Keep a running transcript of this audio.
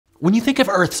When you think of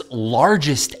Earth's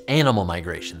largest animal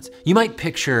migrations, you might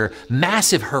picture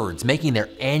massive herds making their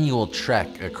annual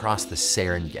trek across the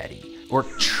Serengeti, or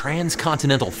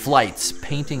transcontinental flights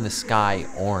painting the sky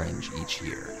orange each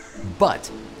year.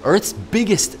 But Earth's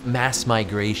biggest mass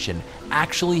migration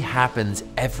actually happens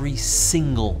every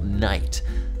single night,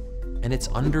 and it's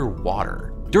underwater.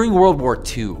 During World War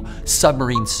II,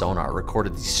 submarine sonar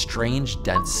recorded these strange,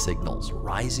 dense signals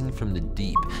rising from the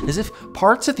deep, as if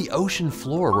parts of the ocean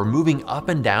floor were moving up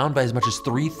and down by as much as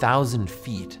 3,000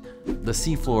 feet. The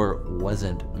seafloor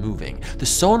wasn't moving. The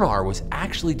sonar was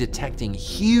actually detecting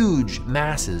huge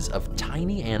masses of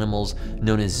tiny animals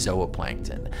known as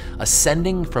zooplankton,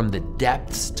 ascending from the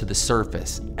depths to the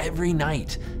surface every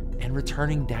night and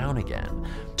returning down again.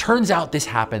 Turns out this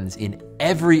happens in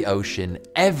every ocean,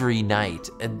 every night,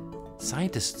 and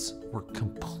scientists were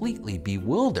completely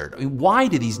bewildered. I mean, why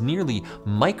do these nearly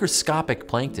microscopic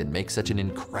plankton make such an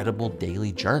incredible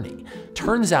daily journey?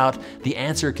 Turns out the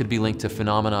answer could be linked to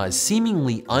phenomena as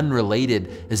seemingly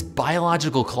unrelated as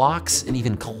biological clocks and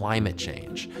even climate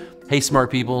change. Hey smart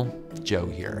people, Joe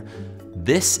here.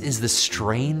 This is the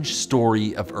strange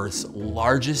story of Earth's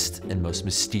largest and most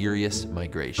mysterious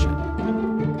migration.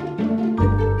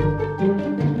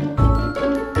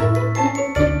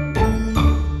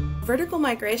 Vertical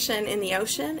migration in the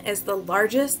ocean is the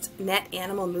largest net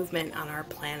animal movement on our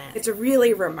planet. It's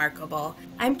really remarkable.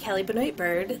 I'm Kelly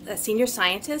Benoit-Bird, a senior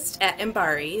scientist at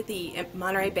MBARI, the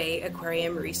Monterey Bay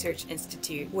Aquarium Research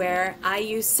Institute, where I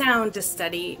use sound to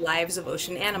study lives of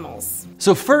ocean animals.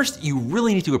 So first, you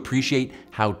really need to appreciate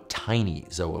how tiny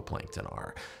zooplankton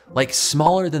are. Like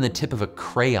smaller than the tip of a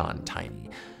crayon tiny.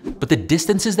 But the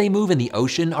distances they move in the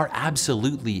ocean are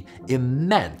absolutely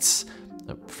immense.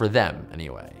 For them,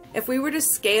 anyway. If we were to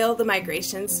scale the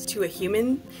migrations to a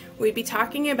human, we'd be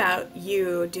talking about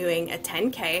you doing a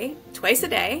 10K twice a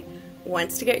day,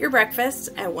 once to get your breakfast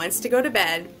and once to go to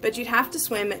bed, but you'd have to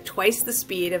swim at twice the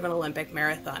speed of an Olympic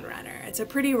marathon runner. It's a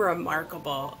pretty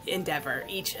remarkable endeavor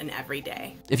each and every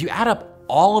day. If you add up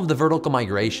all of the vertical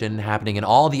migration happening in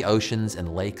all the oceans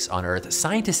and lakes on Earth,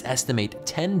 scientists estimate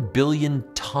 10 billion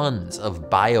tons of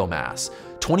biomass,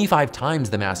 25 times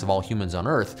the mass of all humans on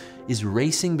Earth, is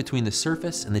racing between the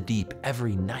surface and the deep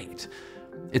every night.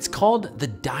 It's called the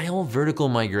Diel vertical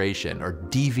migration, or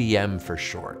DVM for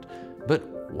short. But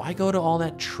why go to all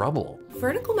that trouble?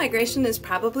 Vertical migration is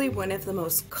probably one of the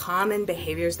most common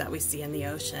behaviors that we see in the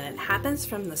ocean. It happens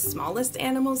from the smallest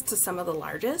animals to some of the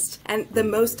largest, and the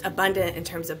most abundant in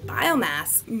terms of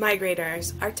biomass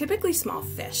migrators are typically small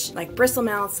fish, like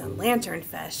bristlemelts and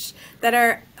lanternfish, that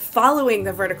are following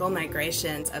the vertical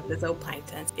migrations of the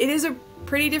zooplankton. It is a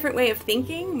pretty different way of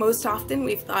thinking. Most often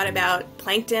we've thought about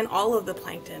plankton, all of the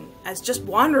plankton, as just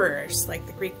wanderers, like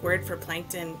the Greek word for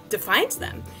plankton defines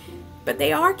them. But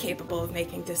they are capable of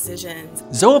making decisions.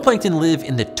 Zooplankton live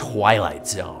in the twilight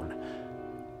zone.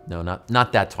 No,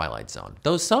 not that twilight zone,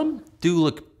 though some do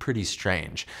look pretty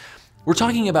strange. We're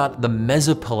talking about the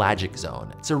mesopelagic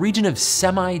zone. It's a region of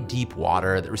semi-deep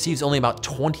water that receives only about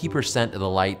 20% of the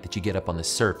light that you get up on the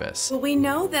surface. Well, we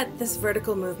know that this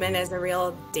vertical movement is a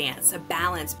real dance, a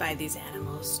balance by these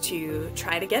animals to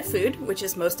try to get food, which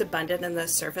is most abundant in the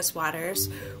surface waters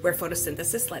where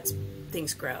photosynthesis lets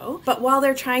things grow, but while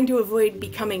they're trying to avoid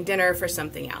becoming dinner for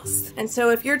something else. And so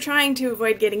if you're trying to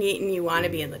avoid getting eaten, you want to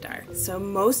be in the dark. So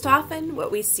most often what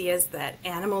we see is that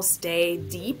animals stay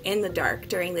deep in the dark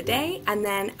during the day, and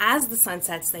then as the sun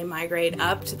sets, they migrate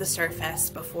up to the surface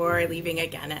before leaving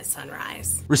again at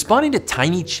sunrise. Responding to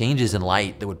tiny changes in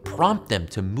light that would prompt them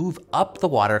to move up the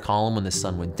water column when the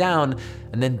sun went down,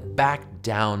 and then back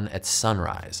down at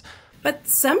sunrise. But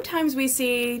sometimes we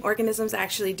see organisms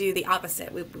actually do the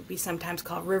opposite. We sometimes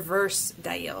call reverse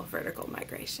Diel vertical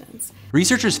migrations.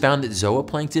 Researchers found that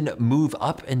zooplankton move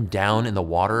up and down in the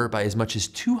water by as much as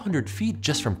 200 feet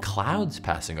just from clouds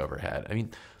passing overhead. I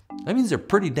mean, that means they're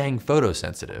pretty dang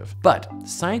photosensitive. But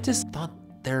scientists thought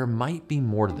there might be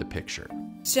more to the picture.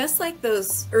 Just like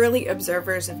those early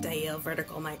observers of Diel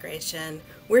vertical migration,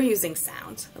 we're using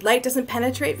sound. Light doesn't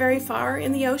penetrate very far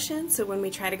in the ocean, so when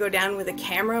we try to go down with a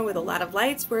camera with a lot of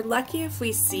lights, we're lucky if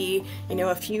we see,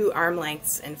 a few arm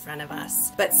lengths in front of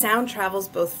us. But sound travels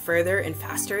both further and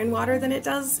faster in water than it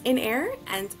does in air,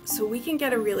 and so we can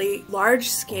get a really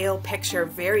large-scale picture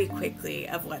very quickly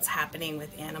of what's happening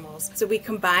with animals. So we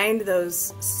combined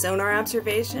those sonar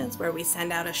observations where we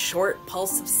send out a short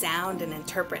pulse of sound and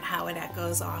interpret how it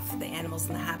echoes off the animals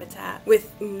in the habitat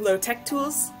with low-tech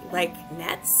tools like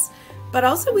nets, but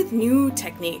also with new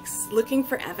techniques, looking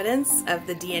for evidence of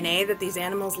the DNA that these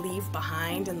animals leave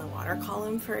behind in the water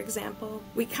column, for example.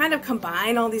 We kind of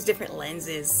combine all these different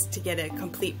lenses to get a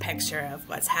complete picture of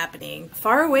what's happening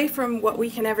far away from what we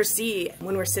can ever see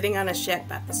when we're sitting on a ship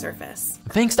at the surface.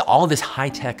 Thanks to all of this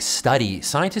high-tech study,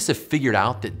 scientists have figured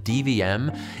out that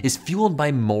DVM is fueled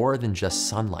by more than just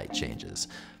sunlight changes.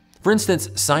 For instance,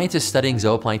 scientists studying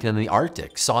zooplankton in the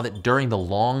Arctic saw that during the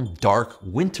long, dark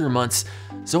winter months,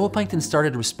 zooplankton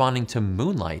started responding to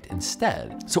moonlight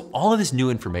instead. So all of this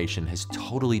new information has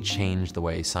totally changed the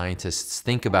way scientists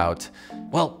think about,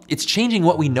 well, it's changing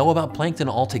what we know about plankton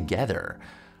altogether.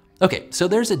 Okay, so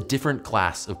there's a different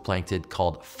class of plankton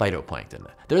called phytoplankton.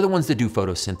 They're the ones that do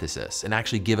photosynthesis and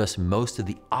actually give us most of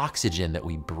the oxygen that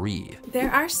we breathe.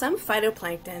 There are some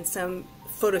phytoplankton, some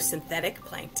photosynthetic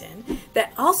plankton,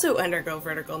 that also undergo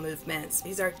vertical movements.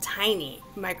 These are tiny,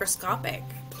 microscopic,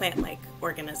 plant-like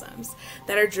organisms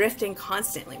that are drifting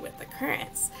constantly with the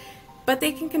currents. But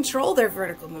they can control their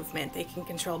vertical movement, they can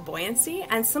control buoyancy,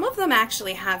 and some of them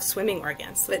actually have swimming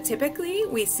organs. But typically,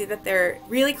 we see that they're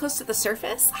really close to the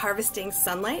surface, harvesting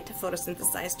sunlight to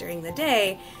photosynthesize during the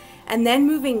day, and then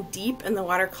moving deep in the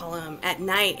water column at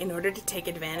night in order to take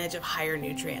advantage of higher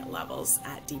nutrient levels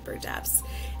at deeper depths.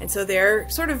 And so they're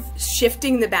sort of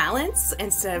shifting the balance.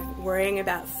 Instead of worrying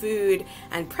about food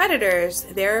and predators,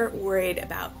 they're worried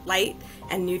about light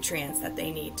and nutrients that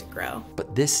they need to grow.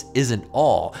 But this isn't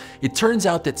all. It turns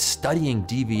out that studying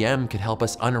DVM could help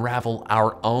us unravel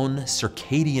our own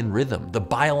circadian rhythm, the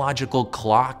biological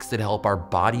clocks that help our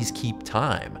bodies keep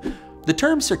time. The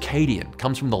term circadian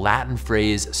comes from the Latin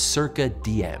phrase circa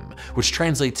diem, which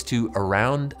translates to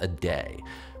around a day.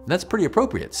 And that's pretty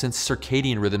appropriate since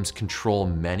circadian rhythms control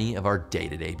many of our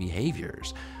day-to-day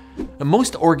behaviors. And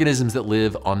most organisms that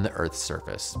live on the Earth's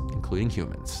surface, including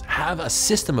humans, have a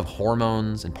system of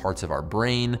hormones and parts of our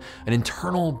brain, an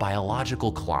internal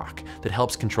biological clock that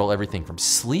helps control everything from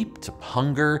sleep to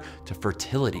hunger to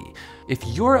fertility. If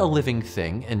you're a living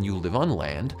thing and you live on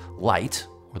land, light,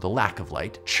 or the lack of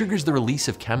light, triggers the release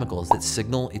of chemicals that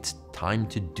signal it's time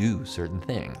to do certain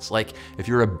things. Like if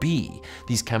you're a bee,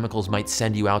 these chemicals might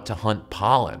send you out to hunt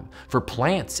pollen. For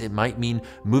plants, it might mean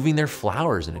moving their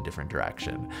flowers in a different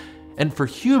direction. And for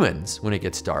humans, when it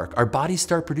gets dark, our bodies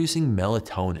start producing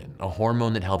melatonin, a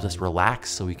hormone that helps us relax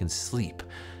so we can sleep.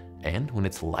 And when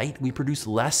it's light, we produce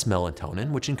less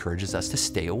melatonin, which encourages us to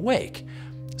stay awake.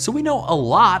 So we know a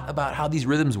lot about how these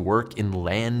rhythms work in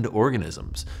land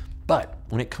organisms. But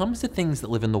when it comes to things that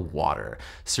live in the water,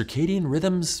 circadian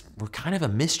rhythms were kind of a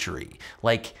mystery.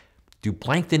 Like, do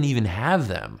plankton even have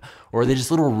them? Or are they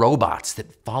just little robots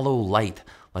that follow light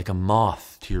like a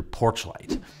moth to your porch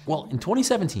light? Well, in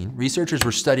 2017, researchers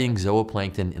were studying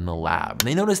zooplankton in the lab. And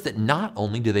they noticed that not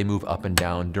only do they move up and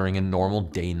down during a normal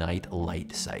day-night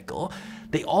light cycle,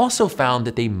 they also found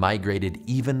that they migrated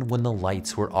even when the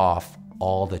lights were off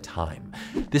all the time.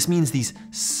 This means these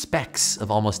specks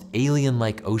of almost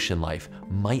alien-like ocean life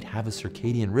might have a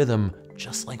circadian rhythm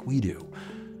just like we do.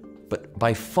 But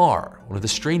by far, one of the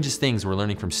strangest things we're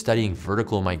learning from studying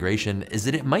vertical migration is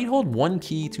that it might hold one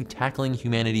key to tackling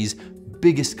humanity's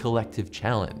biggest collective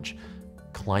challenge: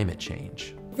 climate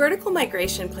change. Vertical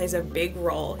migration plays a big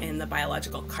role in the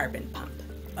biological carbon pump.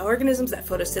 Organisms that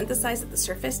photosynthesize at the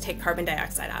surface take carbon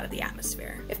dioxide out of the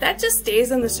atmosphere. If that just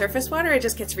stays in the surface water, it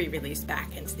just gets re-released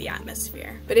back into the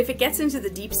atmosphere. But if it gets into the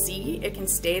deep sea, it can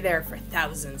stay there for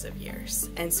thousands of years.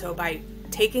 And so by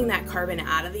taking that carbon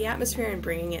out of the atmosphere and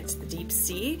bringing it to the deep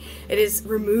sea, it is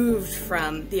removed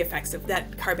from the effects of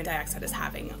that carbon dioxide is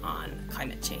having on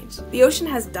climate change. The ocean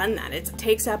has done that. It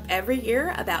takes up every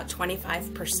year about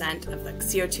 25% of the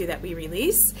CO2 that we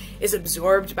release is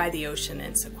absorbed by the ocean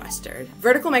and sequestered.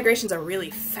 Vertical migration is a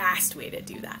really fast way to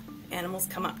do that. Animals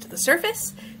come up to the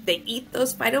surface, they eat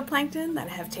those phytoplankton that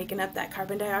have taken up that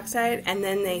carbon dioxide, and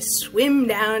then they swim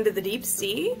down to the deep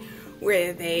sea,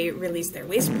 where they release their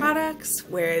waste products,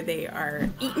 where they are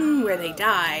eaten, where they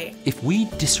die. If we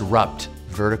disrupt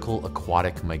vertical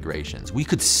aquatic migrations, we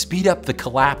could speed up the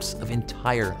collapse of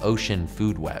entire ocean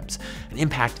food webs and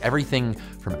impact everything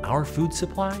from our food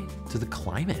supply to the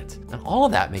climate. And all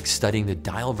of that makes studying the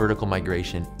Diel vertical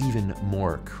migration even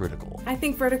more critical. I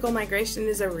think vertical migration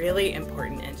is a really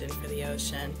important engine for the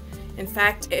ocean. In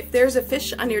fact, if there's a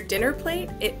fish on your dinner plate,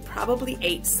 it probably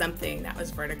ate something that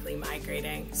was vertically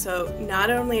migrating. So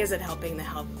not only is it helping the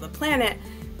health of the planet,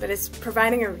 but it's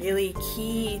providing a really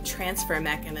key transfer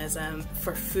mechanism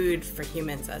for food for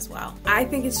humans as well. I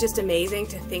think it's just amazing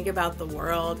to think about the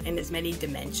world in as many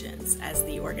dimensions as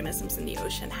the organisms in the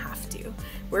ocean have to.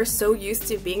 We're so used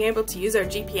to being able to use our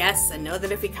GPS and know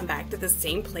that if we come back to the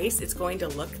same place, it's going to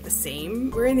look the same.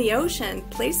 We're in the ocean.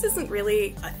 Place isn't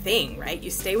really a thing, right?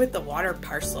 You stay with the water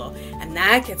parcel and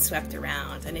that gets swept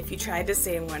around. And if you tried to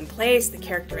stay in one place, the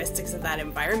characteristics of that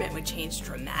environment would change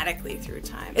dramatically through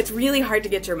time. It's really hard to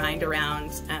get your mind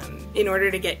around in order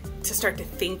to start to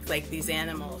think like these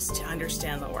animals, to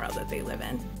understand the world that they live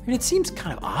in. And it seems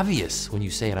kind of obvious when you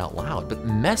say it out loud, but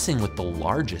messing with the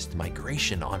largest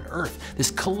migration on Earth, this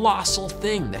colossal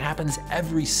thing that happens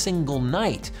every single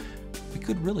night, we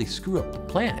could really screw up the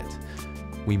planet.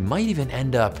 We might even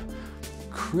end up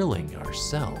krilling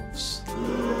ourselves.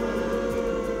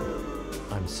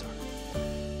 I'm sorry.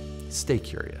 Stay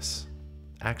curious.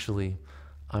 Actually,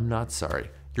 I'm not sorry.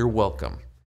 You're welcome.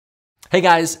 Hey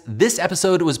guys, this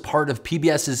episode was part of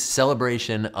PBS's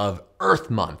celebration of Earth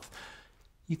Month.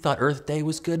 You thought Earth Day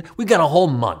was good? We got a whole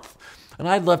month. And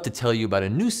I'd love to tell you about a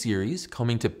new series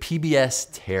coming to PBS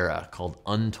Terra called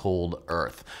Untold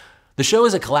Earth. The show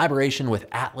is a collaboration with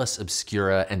Atlas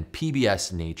Obscura and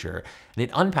PBS Nature, and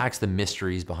it unpacks the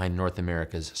mysteries behind North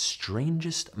America's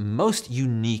strangest, most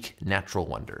unique natural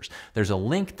wonders. There's a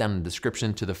link down in the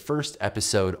description to the first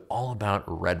episode all about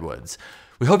redwoods.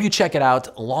 We hope you check it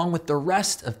out along with the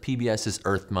rest of PBS's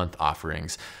Earth Month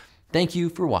offerings. Thank you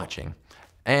for watching.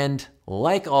 And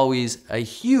like always, a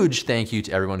huge thank you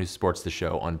to everyone who supports the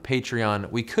show on Patreon.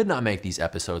 We could not make these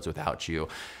episodes without you.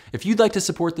 If you'd like to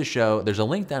support the show, there's a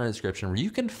link down in the description where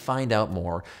you can find out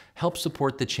more, help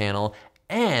support the channel,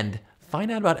 and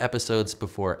find out about episodes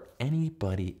before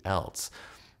anybody else.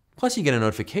 Plus, you get a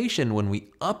notification when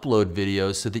we upload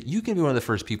videos so that you can be one of the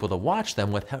first people to watch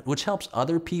them, which helps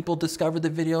other people discover the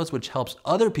videos, which helps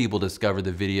other people discover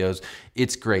the videos.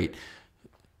 It's great.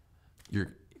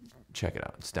 Check it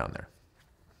out, it's down there.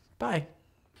 Bye.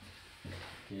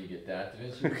 Can you get that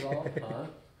to visual, huh?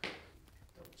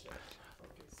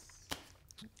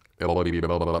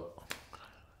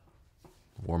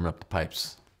 Warming up the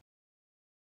pipes.